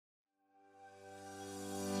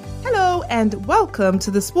and welcome to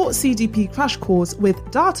the Sports CDP Crash Course with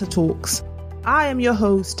Data Talks. I am your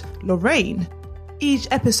host, Lorraine. Each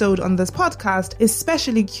episode on this podcast is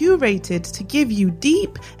specially curated to give you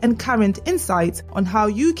deep and current insights on how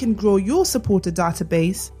you can grow your supporter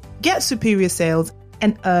database, get superior sales,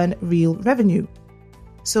 and earn real revenue.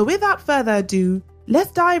 So without further ado,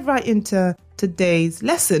 let's dive right into today's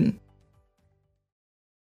lesson.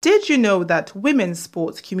 Did you know that women's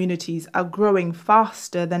sports communities are growing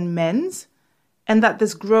faster than men's, and that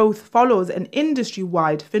this growth follows an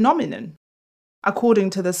industry-wide phenomenon? According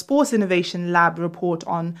to the Sports Innovation Lab report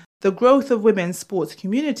on the growth of women's sports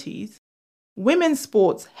communities, women's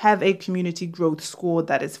sports have a community growth score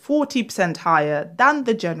that is 40% higher than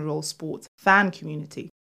the general sports fan community.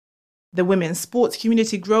 The women's sports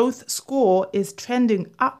community growth score is trending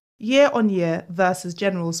up year on year versus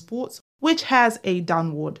general sports, which has a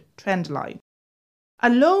downward trend line.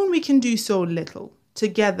 Alone we can do so little,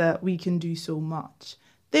 together we can do so much.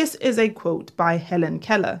 This is a quote by Helen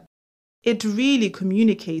Keller. It really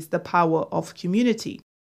communicates the power of community.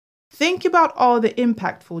 Think about all the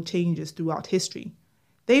impactful changes throughout history.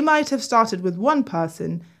 They might have started with one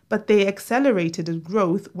person, but they accelerated in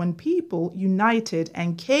growth when people united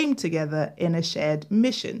and came together in a shared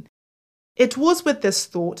mission. It was with this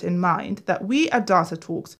thought in mind that we at Data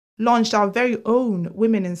Talks launched our very own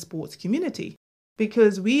Women in Sports community,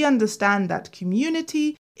 because we understand that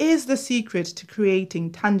community is the secret to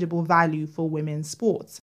creating tangible value for women's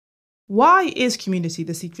sports. Why is community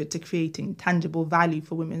the secret to creating tangible value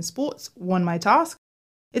for women's sports, one might ask?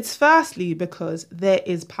 It's firstly because there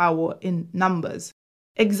is power in numbers,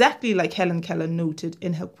 exactly like Helen Keller noted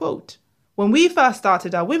in her quote. When we first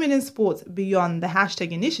started our Women in Sports Beyond the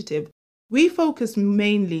Hashtag initiative, we focused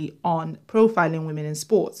mainly on profiling women in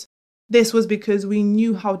sports. This was because we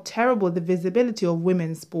knew how terrible the visibility of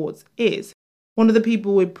women's sports is. One of the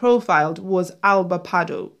people we profiled was Alba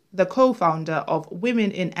Pardo, the co-founder of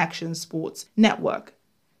Women in Action Sports Network.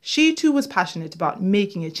 She too was passionate about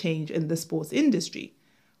making a change in the sports industry.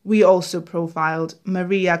 We also profiled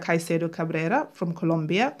Maria Caicedo Cabrera from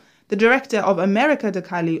Colombia, the director of America de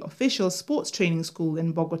Cali Official Sports Training School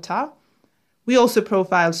in Bogota. We also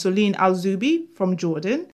profiled Soline Al-Zubi from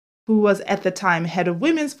Jordan, who was at the time head of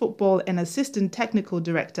women's football and assistant technical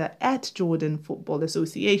director at Jordan Football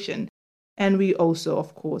Association. And we also,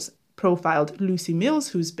 of course, profiled Lucy Mills,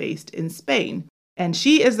 who's based in Spain. And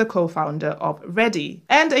she is the co-founder of Ready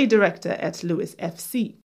and a director at Lewis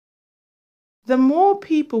FC. The more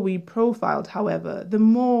people we profiled, however, the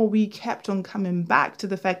more we kept on coming back to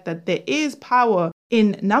the fact that there is power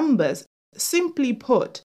in numbers. Simply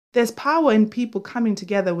put, there's power in people coming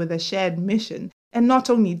together with a shared mission. And not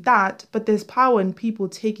only that, but there's power in people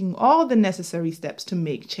taking all the necessary steps to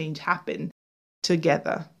make change happen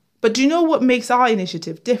together. But do you know what makes our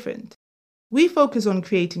initiative different? We focus on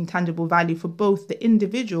creating tangible value for both the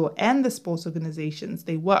individual and the sports organizations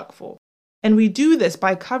they work for. And we do this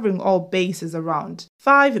by covering all bases around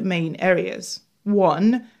 5 main areas.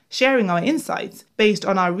 1, sharing our insights based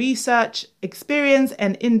on our research, experience,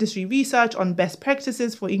 and industry research on best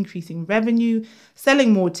practices for increasing revenue,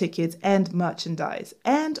 selling more tickets and merchandise,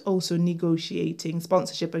 and also negotiating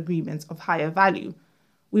sponsorship agreements of higher value.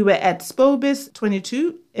 We were at Spobis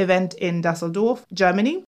 22 event in Düsseldorf,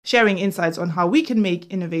 Germany, sharing insights on how we can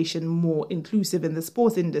make innovation more inclusive in the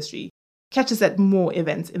sports industry. Catch us at more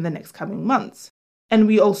events in the next coming months. And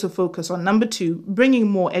we also focus on number 2, bringing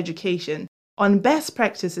more education on best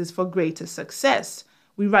practices for greater success.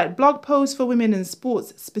 We write blog posts for women in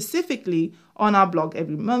sports specifically on our blog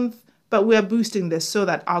every month, but we are boosting this so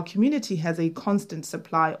that our community has a constant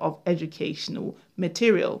supply of educational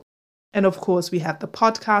material. And of course, we have the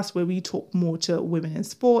podcast where we talk more to women in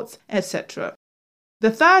sports, etc.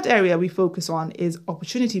 The third area we focus on is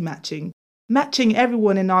opportunity matching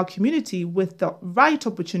everyone in our community with the right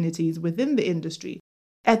opportunities within the industry.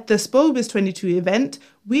 At the Spobis 22 event,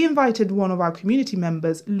 we invited one of our community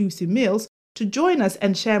members, Lucy Mills, to join us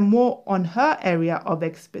and share more on her area of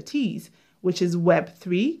expertise, which is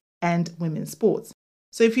Web3 and women's sports.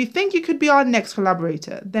 So if you think you could be our next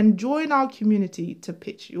collaborator, then join our community to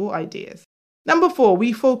pitch your ideas. Number 4,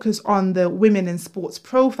 we focus on the Women in Sports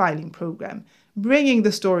profiling program, bringing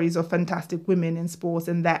the stories of fantastic women in sports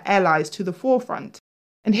and their allies to the forefront.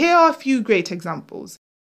 And here are a few great examples.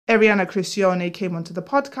 Ariana Cristione came onto the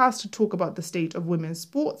podcast to talk about the state of women's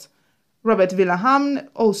sports. Robert Villahamn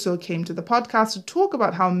also came to the podcast to talk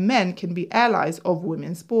about how men can be allies of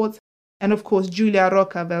women's sports. And of course, Julia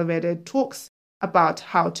Roca Valverde talks about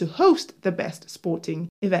how to host the best sporting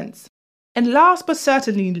events. And last but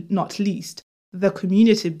certainly not least, the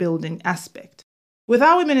community building aspect. With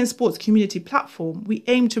our Women in Sports community platform, we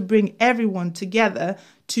aim to bring everyone together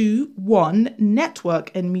to 1.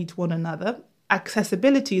 Network and meet one another.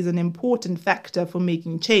 Accessibility is an important factor for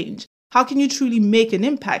making change. How can you truly make an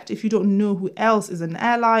impact if you don't know who else is an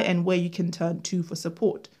ally and where you can turn to for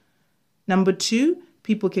support? Number 2,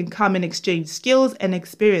 people can come and exchange skills and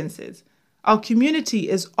experiences. Our community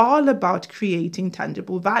is all about creating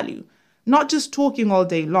tangible value, not just talking all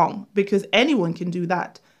day long, because anyone can do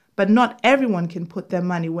that, but not everyone can put their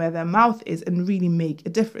money where their mouth is and really make a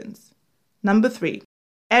difference. Number 3,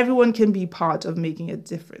 everyone can be part of making a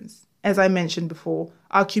difference. As I mentioned before,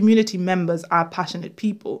 our community members are passionate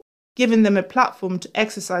people. Giving them a platform to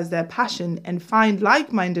exercise their passion and find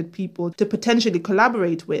like-minded people to potentially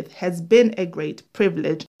collaborate with has been a great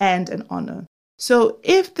privilege and an honor. So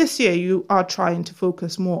if this year you are trying to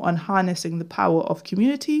focus more on harnessing the power of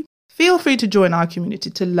community, feel free to join our community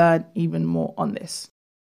to learn even more on this.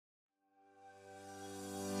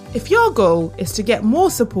 If your goal is to get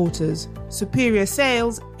more supporters, superior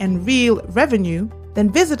sales, and real revenue,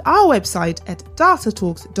 then visit our website at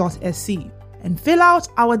datatalks.sc and fill out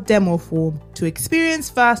our demo form to experience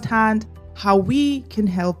firsthand how we can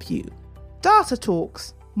help you. Data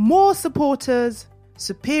Talks, more supporters,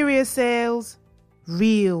 superior sales,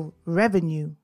 real revenue.